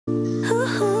Ooh,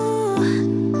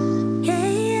 yeah,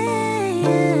 yeah,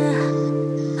 yeah.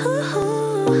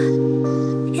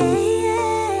 Ooh, yeah,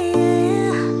 yeah,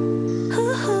 yeah.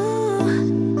 Ooh,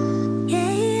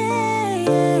 yeah, yeah,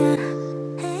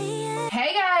 yeah.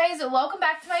 Hey guys, welcome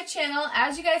back to my channel.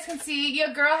 As you guys can see,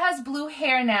 your girl has blue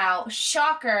hair now.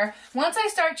 Shocker. Once I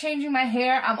start changing my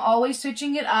hair, I'm always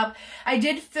switching it up. I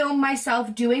did film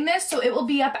myself doing this, so it will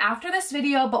be up after this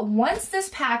video, but once this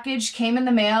package came in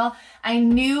the mail, I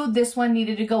knew this one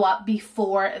needed to go up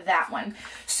before that one.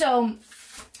 So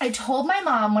I told my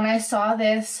mom when I saw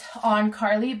this on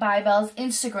CARLI BYBEL's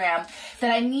Instagram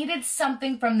that I needed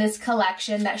something from this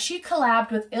collection that she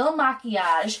collabed with Il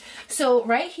Makiage. So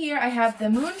right here I have the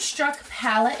Moonstruck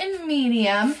palette in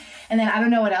medium, and then I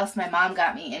don't know what else my mom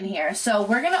got me in here. So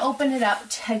we're gonna open it up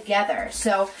together.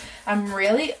 So I'm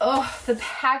really, oh, the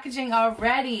packaging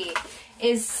already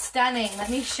is stunning.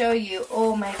 Let me show you.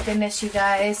 Oh my goodness, you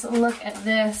guys, look at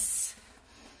this.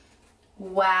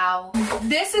 Wow.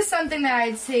 This is something that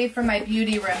I'd save for my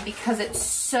beauty room because it's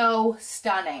so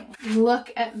stunning.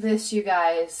 Look at this, you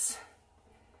guys.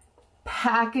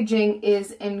 Packaging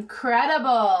is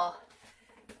incredible.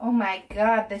 Oh my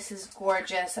God, this is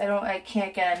gorgeous. I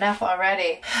can't get enough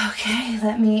already. Okay,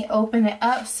 let me open it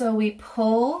up. So we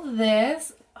pull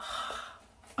this.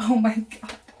 Oh my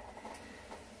God.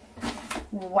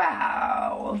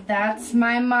 Wow, that's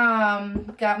my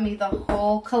mom. Got me the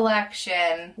whole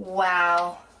collection.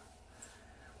 Wow.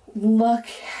 Look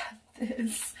at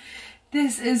this.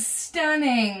 This is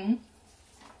stunning.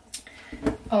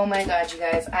 Oh my God, you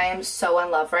guys, I am so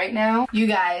in love right now. You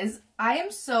guys, I am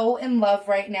so in love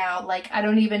right now. Like, I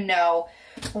don't even know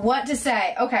what to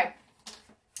say. Okay,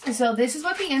 so this is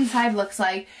what the inside looks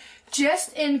like.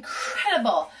 Just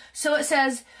incredible. So it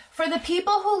says, for the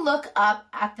people who look up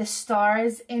at the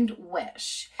stars and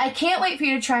wish. I can't wait for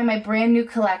you to try my brand new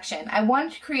collection. I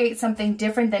wanted to create something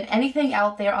different than anything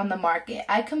out there on the market.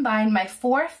 I combined my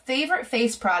 4 favorite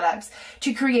face products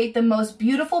to create the most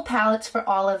beautiful palettes for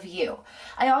all of you.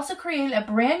 I also created a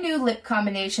brand new lip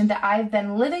combination that I've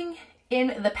been living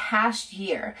in the past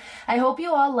year. I hope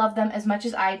you all love them as much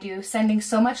as I do. Sending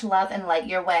so much love and light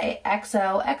your way.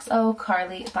 XOXO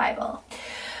CARLI BYBEL.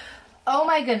 Oh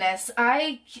my goodness,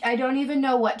 I don't even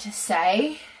know what to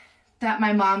say that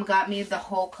my mom got me the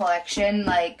whole collection.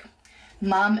 Like,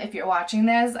 Mom, if you're watching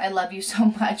this, I love you so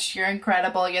much. You're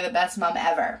incredible. You're the best mom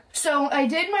ever. So I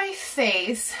did my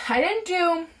face. I didn't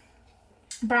do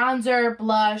bronzer,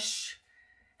 blush,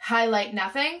 highlight,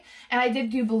 nothing. And I did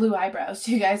do blue eyebrows.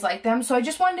 Do you guys like them? So I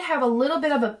just wanted to have a little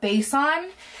bit of a base on.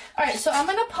 All right, so I'm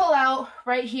going to pull out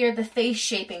right here the face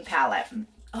shaping palette.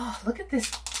 Oh, look at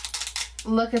this.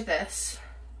 Look at this.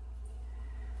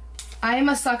 I am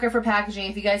a sucker for packaging.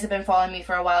 If you guys have been following me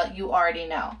for a while, you already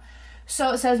know.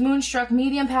 So it says Moonstruck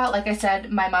medium palette. Like I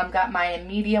said, my mom got mine in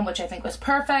medium, which I think was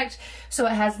perfect. So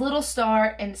it has Little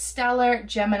Star and Stellar,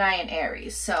 Gemini, and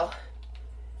Aries. So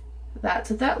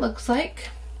that's what that looks like.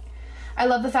 I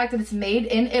love the fact that it's made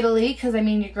in Italy because, I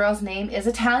mean, your girl's name is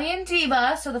Italian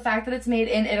Diva. So the fact that it's made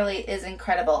in Italy is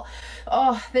incredible.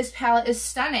 Oh, this palette is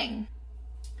stunning.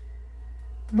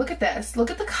 Look at this.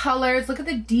 Look at the colors. Look at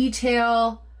the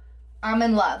detail. I'm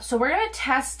in love. So we're going to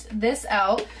test this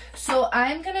out. So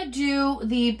I'm going to do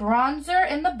the bronzer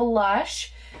and the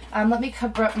blush. Let me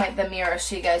cover up the mirror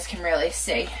so you guys can really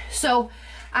see. So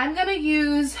I'm going to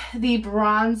use the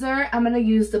bronzer. I'm going to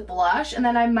use the blush. And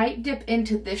then I might dip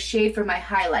into this shade for my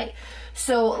highlight.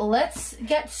 So let's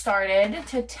get started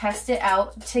to test it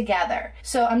out together.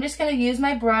 So I'm just going to use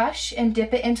my brush and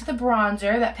dip it into the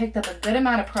bronzer. That picked up a good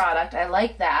amount of product. I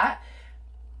like that.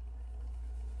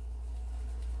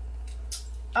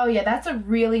 Oh yeah, that's a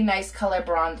really nice color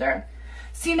bronzer.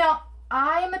 See, now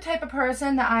I am the type of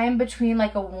person that I am between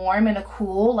like a warm and a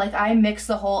cool. Like, I mix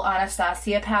the whole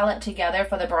Anastasia palette together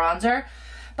for the bronzer.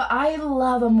 But I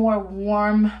love a more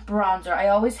warm bronzer. I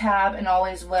always have and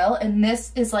always will. And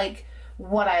this is like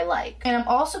what I like. And I'm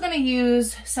also going to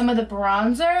use some of the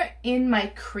bronzer in my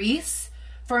crease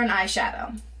for an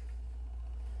eyeshadow.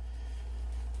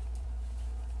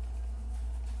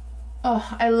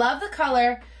 Oh, I love the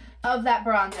color of that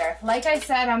bronzer. Like I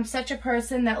said, I'm such a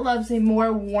person that loves a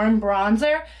more warm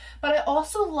bronzer, but I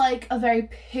also like a very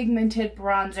pigmented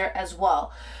bronzer as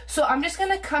well. So I'm just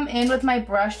going to come in with my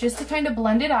brush just to kind of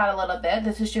blend it out a little bit.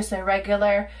 This is just a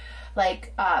regular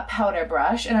like powder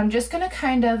brush, and I'm just going to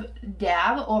kind of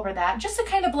dab over that just to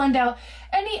kind of blend out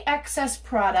any excess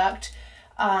product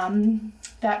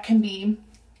that can be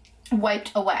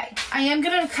wiped away. I am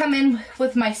going to come in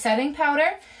with my setting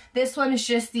powder. This one is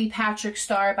just the Patrick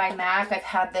Star by MAC. I've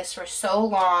had this for so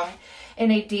long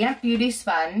in a damp beauty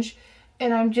sponge.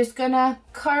 And I'm just gonna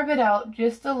carve it out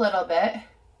just a little bit,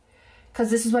 because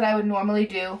this is what I would normally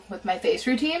do with my face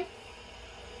routine.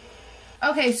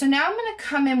 Okay, so now I'm gonna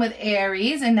come in with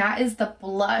Aries, and that is the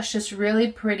blush. This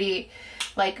really pretty,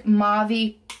 like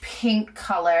mauve pink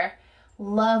color.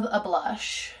 Love a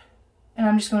blush. And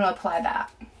I'm just gonna apply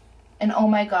that. And oh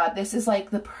my god, this is like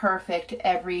the perfect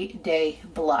everyday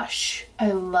blush.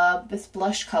 I love this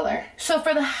blush color. So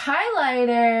for the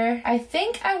highlighter, I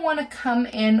think I want to come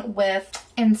in with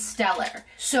Stellar.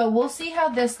 So we'll see how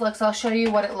this looks. I'll show you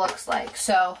what it looks like.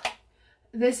 So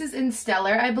this is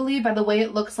Stellar, I believe, by the way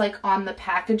it looks like on the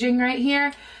packaging right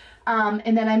here.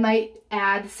 And then I might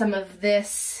add some of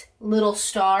this little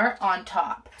star on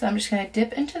top. So I'm just gonna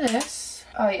dip into this.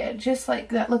 Oh yeah, just like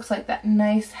that, looks like that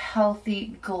nice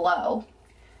healthy glow.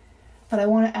 But I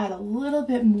want to add a little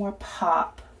bit more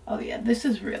pop. Oh yeah, this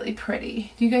is really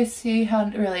pretty. Do you guys see how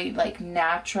really like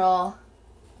natural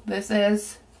this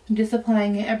is? I'm just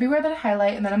applying it everywhere that I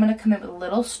highlight, and then I'm going to come in with a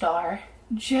little star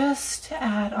just to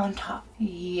add on top.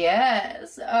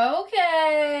 Yes,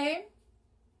 okay.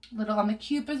 Little on the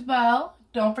Cupid's bow.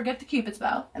 Don't forget the Cupid's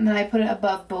bow. And then I put it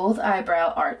above both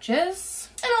eyebrow arches.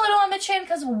 And a little on the chin,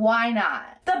 because why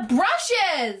not? The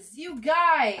brushes! You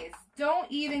guys, don't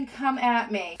even come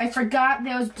at me. I forgot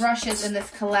there was brushes in this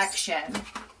collection.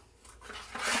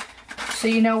 So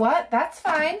you know what? That's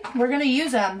fine. We're going to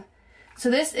use them.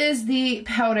 So this is the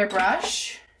powder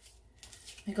brush.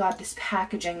 Oh my god, this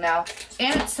packaging now.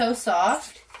 And it's so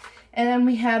soft. And then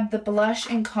we have the blush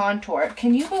and contour.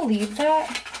 Can you believe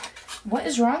that? What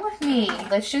is wrong with me?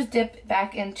 Let's just dip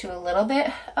back into a little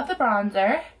bit of the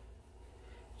bronzer.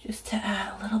 Just to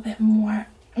add a little bit more.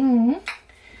 And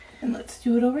let's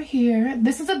do it over here.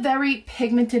 This is a very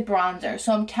pigmented bronzer.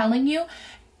 So I'm telling you,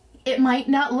 it might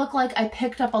not look like I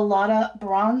picked up a lot of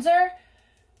bronzer,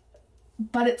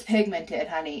 but it's pigmented,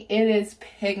 honey. It is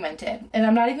pigmented. And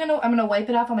I'm not even gonna, I'm gonna wipe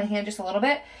it off on my hand just a little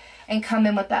bit and come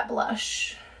in with that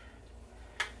blush,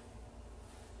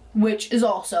 which is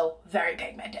also very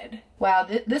pigmented. Wow,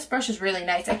 this brush is really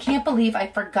nice. I can't believe I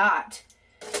forgot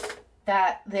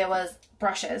that there was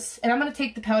brushes. And I'm gonna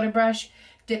take the powder brush,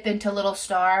 dip into Little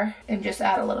Star, and just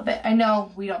add a little bit. I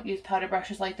know we don't use powder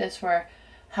brushes like this for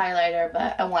highlighter,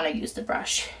 but I wanna use the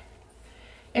brush.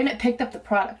 And it picked up the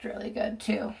product really good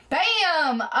too.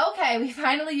 Bam! Okay, we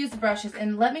finally used the brushes,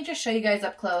 and let me just show you guys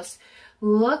up close.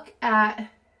 Look at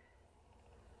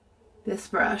this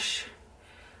brush.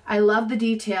 I love the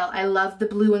detail. I love the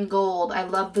blue and gold. I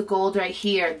love the gold right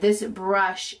here. This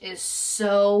brush is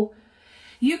so...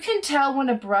 You can tell when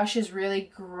a brush is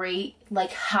really great,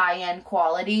 like high-end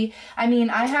quality. I mean,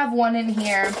 I have one in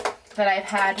here that I've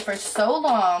had for so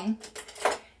long.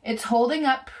 It's holding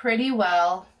up pretty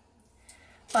well.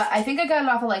 But I think I got it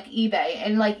off of like eBay,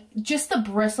 and like just the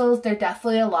bristles, they're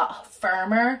definitely a lot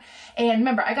firmer. And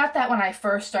remember, I got that when I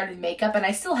first started makeup, and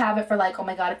I still have it for like, oh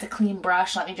my god, it's a clean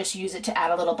brush, let me just use it to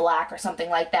add a little black or something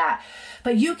like that.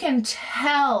 But you can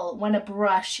tell when a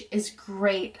brush is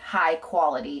great high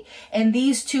quality, and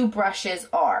these two brushes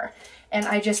are. And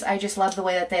I just love the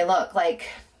way that they look. Like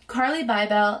CARLI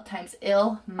BYBEL times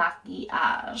IL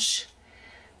MAKIAGE.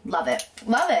 Love it.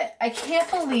 Love it. I can't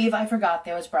believe I forgot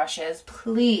there was brushes.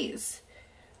 Please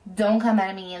don't come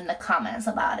at me in the comments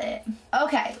about it.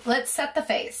 Okay, let's set the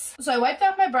face. So I wiped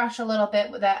off my brush a little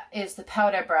bit. That is the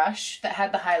powder brush that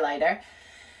had the highlighter.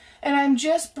 And I'm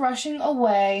just brushing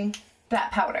away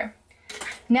that powder.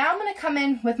 Now I'm going to come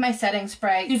in with my setting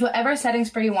spray. Use whatever setting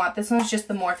spray you want. This one's just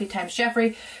the Morphe times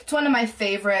Jeffree. It's one of my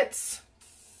favorites.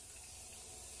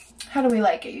 How do we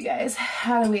like it, you guys?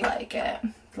 How do we like it?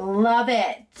 Love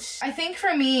it. I think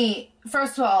for me,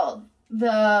 first of all,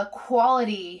 the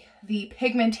quality, the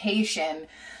pigmentation,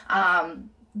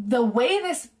 the way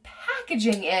this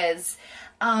packaging is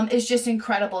just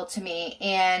incredible to me.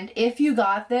 And if you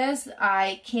got this,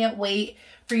 I can't wait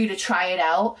for you to try it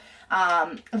out.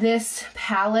 This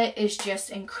palette is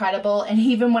just incredible, and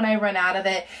even when I run out of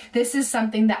it, this is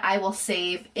something that I will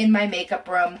save in my makeup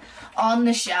room on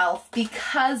the shelf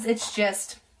because it's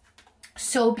just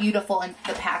so beautiful in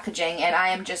the packaging, and I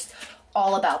am just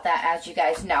all about that, as you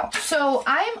guys know. So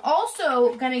I'm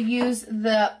also going to use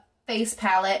the face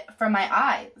palette for my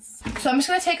eyes. So I'm just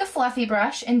going to take a fluffy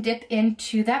brush and dip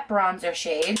into that bronzer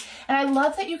shade. And I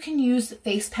love that you can use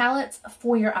face palettes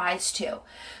for your eyes too.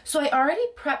 So I already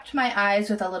prepped my eyes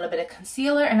with a little bit of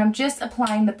concealer, and I'm just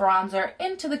applying the bronzer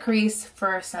into the crease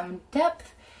for some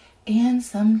depth and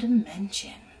some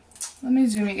dimension. Let me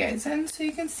zoom you guys in so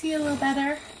you can see a little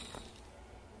better.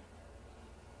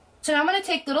 So now I'm going to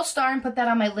take Little Star and put that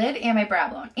on my lid and my brow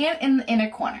bone and in the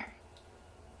inner corner.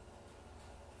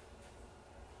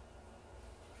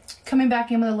 Coming back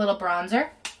in with a little bronzer.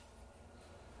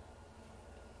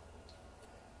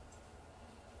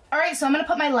 Alright, so I'm going to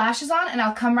put my lashes on and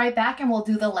I'll come right back and we'll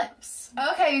do the lips.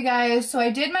 Okay, you guys, so I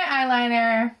did my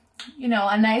eyeliner, you know,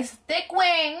 a nice thick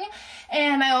wing,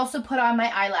 and I also put on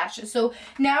my eyelashes. So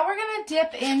now we're going to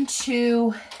dip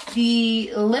into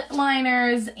the lip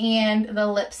liners and the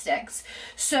lipsticks.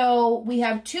 So we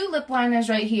have 2 lip liners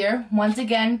right here. Once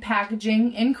again,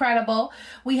 packaging incredible.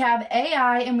 We have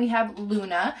AI and we have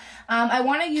Luna. I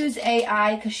want to use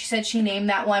AI because she said she named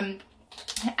that one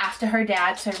after her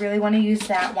dad, so I really want to use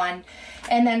that one.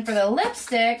 And then for the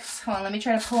lipsticks, hold on, let me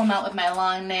try to pull them out with my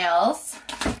long nails.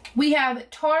 We have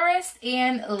Taurus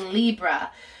and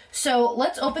Libra. So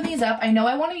let's open these up. I know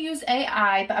I want to use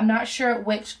AI, but I'm not sure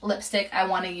which lipstick I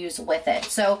want to use with it.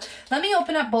 So let me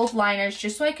open up both liners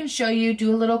just so I can show you,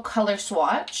 do a little color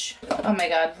swatch. Oh my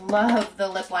god, love the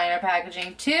lip liner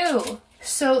packaging too.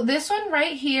 So this one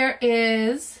right here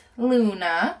is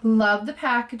Luna. Love the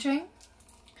packaging.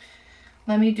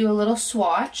 Let me do a little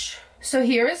swatch. So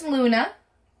here is Luna.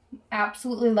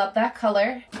 Absolutely love that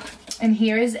color. And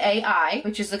here is AI,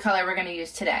 which is the color we're going to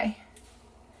use today.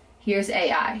 Here's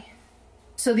AI.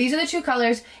 So these are the 2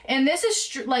 colors, and this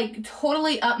is like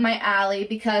totally up my alley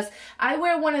because I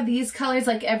wear one of these colors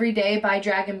like every day by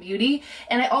Dragon Beauty,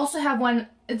 and I also have one,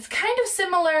 it's kind of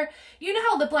similar. You know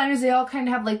how lip liners, they all kind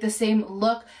of have like the same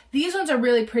look. These ones are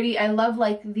really pretty. I love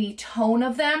like the tone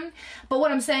of them, but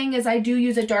what I'm saying is I do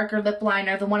use a darker lip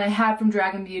liner, the one I have from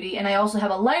Dragon Beauty, and I also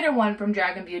have a lighter one from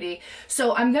Dragon Beauty.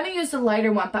 So I'm going to use the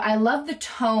lighter one, but I love the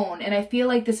tone, and I feel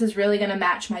like this is really going to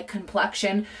match my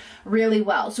complexion really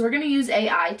well. So we're going to use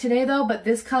AI today though, but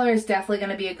this color is definitely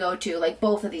going to be a go-to, like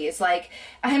both of these. Like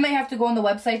I might have to go on the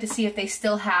website to see if they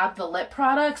still have the lip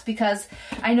products, because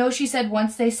I know she said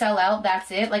once they sell out,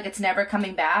 that's it, like it's never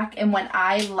coming back. And when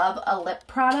I love a lip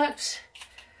product,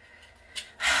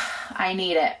 I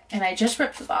need it. And I just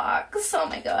ripped the box. Oh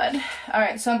my god.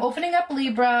 Alright, so I'm opening up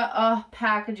Libra. Oh,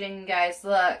 packaging, guys,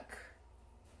 look.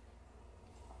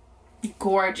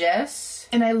 Gorgeous.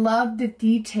 And I love the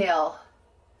detail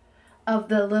of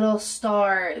the little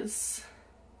stars.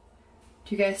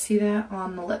 Do you guys see that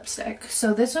on the lipstick?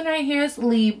 So this one right here is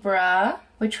Libra,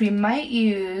 which we might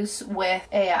use with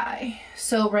AI.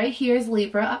 So right here is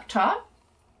Libra up top.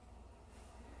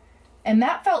 And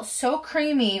that felt so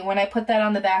creamy when I put that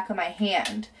on the back of my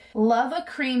hand. Love a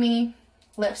creamy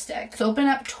lipstick. So open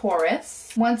up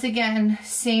Taurus. Once again,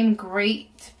 same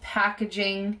great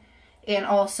packaging and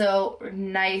also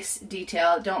nice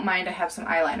detail. Don't mind I have some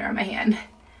eyeliner on my hand.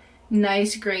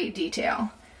 Nice, great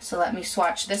detail. So let me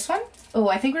swatch this one. Oh,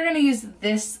 I think we're going to use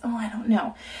this. Oh, I don't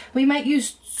know. We might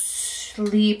use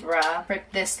Libra for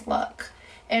this look.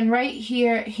 And right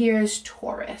here, here's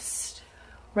Taurus.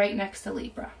 Right next to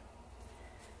Libra.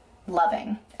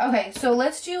 Loving. Okay, so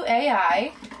let's do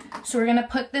AI. So we're going to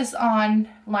put this on,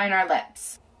 line our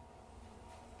lips.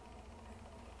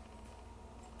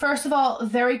 First of all,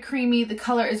 very creamy. The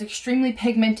color is extremely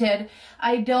pigmented.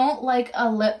 I don't like a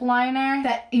lip liner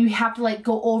that you have to like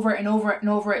go over and over and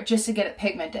over it just to get it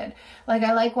pigmented. Like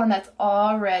I like one that's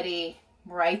already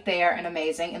right there and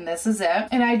amazing, and this is it.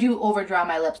 And I do overdraw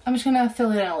my lips. I'm just gonna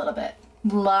fill it in a little bit.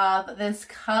 Love this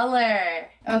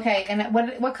color. Okay, and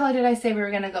what color did I say we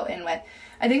were gonna go in with?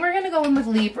 I think we're gonna go in with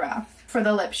Libra for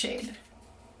the lip shade.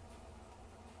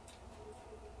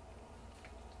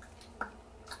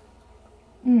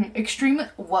 Extremely,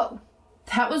 whoa.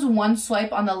 That was one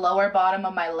swipe on the lower bottom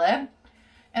of my lip,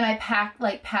 and I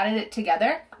patted it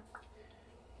together.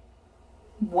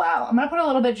 Wow. I'm gonna put a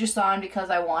little bit just on because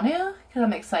I want to, because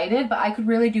I'm excited, but I could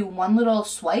really do one little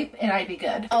swipe and I'd be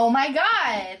good. Oh my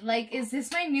god, like, is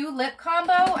this my new lip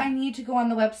combo? I need to go on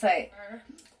the website.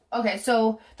 Okay,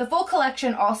 so the full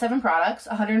collection, all 7 products,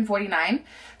 $149.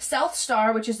 South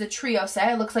Star, which is the trio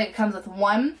set, it looks like it comes with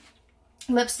one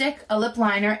lipstick, a lip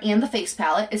liner, and the face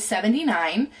palette, is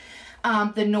 $79.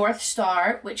 The North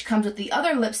Star, which comes with the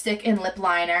other lipstick and lip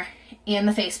liner and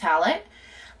the face palette.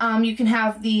 You can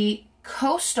have the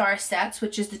Co-Star sets,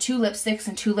 which is the 2 lipsticks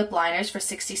and 2 lip liners, for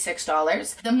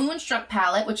 $66. The Moonstruck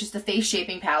palette, which is the face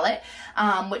shaping palette,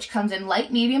 which comes in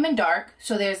light, medium, and dark.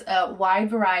 So there's a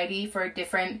wide variety for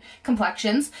different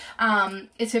complexions.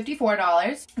 It's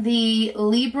 $54. The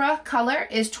Libra color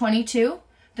is $22.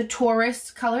 The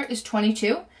Taurus color is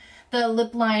 $22. The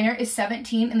lip liner is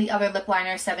 $17, and the other lip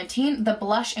liner is $17. The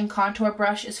blush and contour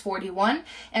brush is $41,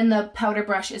 and the powder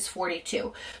brush is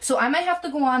 $42. So I might have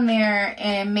to go on there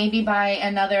and maybe buy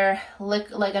another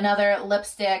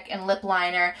lipstick and lip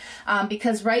liner,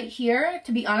 because right here,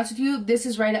 to be honest with you, this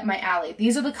is right up my alley.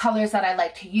 These are the colors that I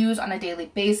like to use on a daily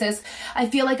basis. I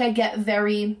feel like I get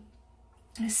very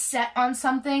set on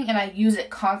something and I use it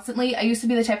constantly. I used to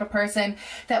be the type of person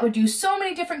that would do so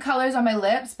many different colors on my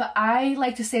lips, but I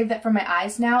like to save that for my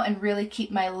eyes now and really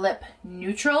keep my lip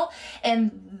neutral.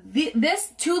 And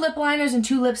this 2 lip liners and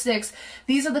 2 lipsticks,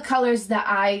 these are the colors that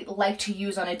I like to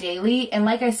use on a daily. And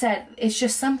like I said, it's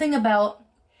just something about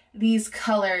these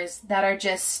colors that are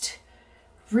just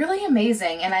really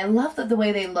amazing, and I love the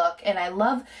way they look, and I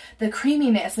love the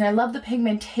creaminess, and I love the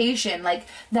pigmentation. Like,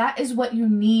 that is what you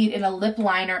need in a lip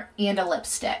liner and a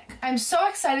lipstick. I'm so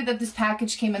excited that this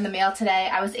package came in the mail today.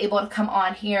 I was able to come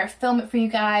on here, film it for you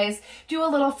guys, do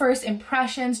a little first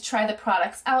impressions, try the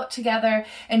products out together,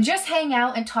 and just hang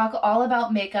out and talk all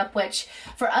about makeup, which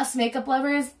for us makeup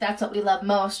lovers, that's what we love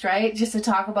most, right? Just to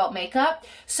talk about makeup.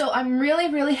 So I'm really,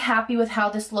 really happy with how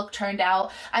this look turned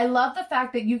out. I love the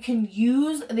fact that you can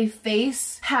use the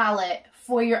face palette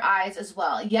for your eyes as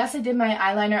well. Yes, I did my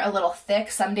eyeliner a little thick.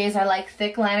 Some days I like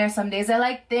thick liner, some days I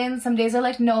like thin, some days I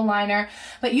like no liner,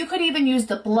 but you could even use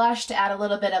the blush to add a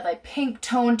little bit of a pink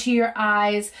tone to your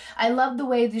eyes. I love the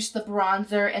way just the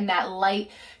bronzer and that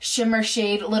light shimmer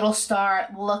shade little star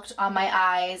looked on my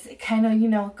eyes. It kind of, you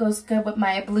know, goes good with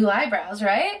my blue eyebrows,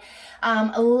 right?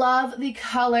 Love the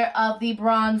color of the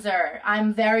bronzer.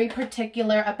 I'm very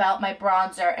particular about my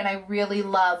bronzer, and I really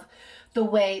love the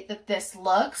way that this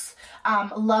looks.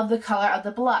 Love the color of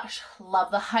the blush. Love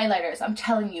the highlighters. I'm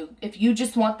telling you, if you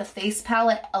just want the face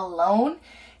palette alone,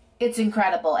 it's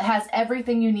incredible. It has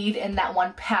everything you need in that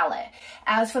one palette.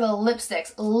 As for the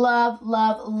lipsticks, love,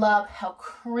 love, love how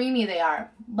creamy they are.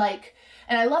 Like,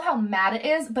 and I love how matte it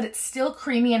is, but it's still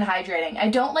creamy and hydrating. I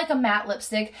don't like a matte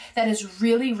lipstick that is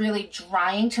really, really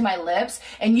drying to my lips,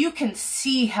 and you can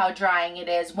see how drying it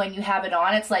is when you have it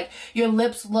on. It's like your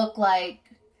lips look like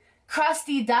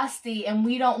crusty, dusty, and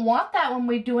we don't want that when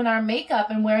we're doing our makeup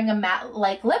and wearing a matte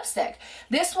like lipstick.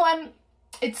 This one,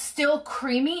 it's still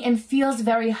creamy and feels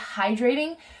very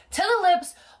hydrating to the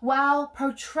lips while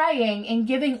portraying and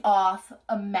giving off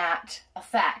a matte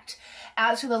effect.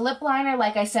 As for the lip liner,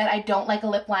 like I said, I don't like a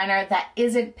lip liner that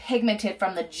isn't pigmented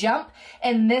from the jump,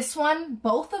 and this one,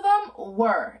 both of them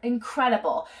were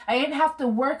incredible. I didn't have to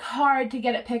work hard to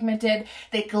get it pigmented.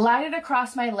 They glided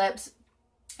across my lips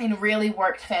and really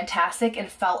worked fantastic and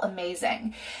felt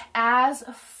amazing. As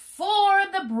for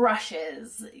the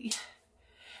brushes,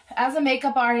 as a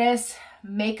makeup artist,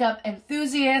 makeup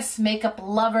enthusiasts, makeup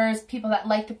lovers, people that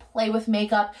like to play with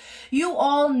makeup, you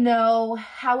all know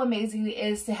how amazing it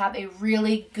is to have a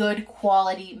really good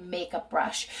quality makeup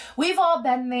brush. We've all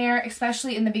been there,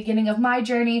 especially in the beginning of my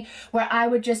journey, where I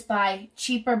would just buy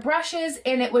cheaper brushes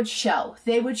and it would show.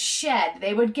 They would shed,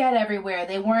 they would get everywhere,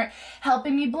 they weren't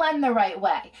helping me blend the right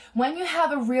way. When you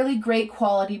have a really great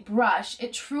quality brush,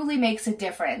 it truly makes a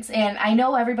difference. And I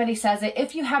know everybody says it,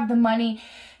 if you have the money,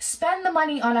 spend the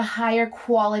money on a higher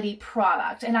quality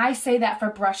product, and I say that for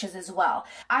brushes as well.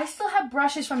 I still have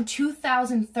brushes from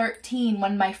 2013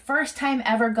 when my first time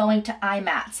ever going to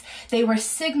IMATs. They were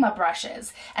Sigma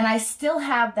brushes, and I still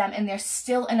have them, and they're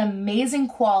still an amazing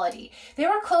quality. They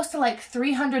were close to like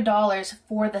 $300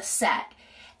 for the set.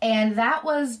 And that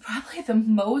was probably the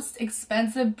most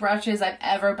expensive brushes I've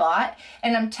ever bought.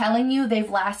 And I'm telling you, they've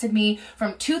lasted me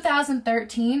from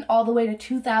 2013 all the way to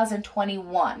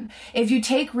 2021. If you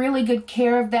take really good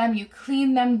care of them, you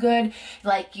clean them good,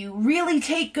 like you really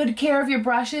take good care of your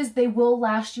brushes, they will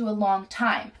last you a long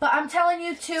time. But I'm telling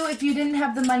you too, if you didn't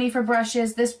have the money for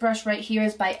brushes, this brush right here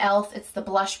is by e.l.f. It's the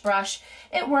blush brush.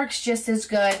 It works just as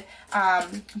good.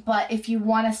 But if you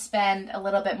want to spend a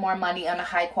little bit more money on a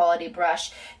high quality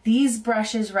brush, these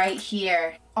brushes right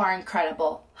here are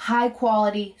incredible. High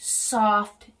quality,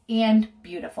 soft, and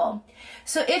beautiful.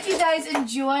 So if you guys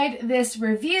enjoyed this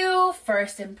review,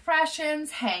 first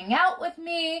impressions, hang out with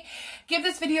me, give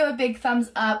this video a big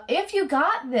thumbs up. If you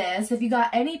got this, if you got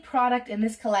any product in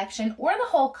this collection or the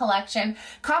whole collection,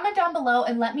 comment down below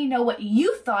and let me know what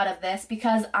you thought of this,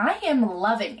 because I am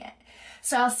loving it.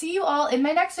 So I'll see you all in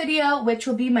my next video, which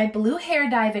will be my blue hair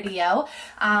dye video.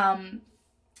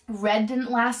 Red didn't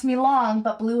last me long,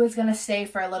 but blue is going to stay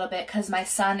for a little bit because my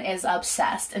son is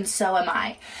obsessed, and so am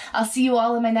I. I'll see you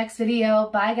all in my next video.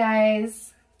 Bye,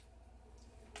 guys.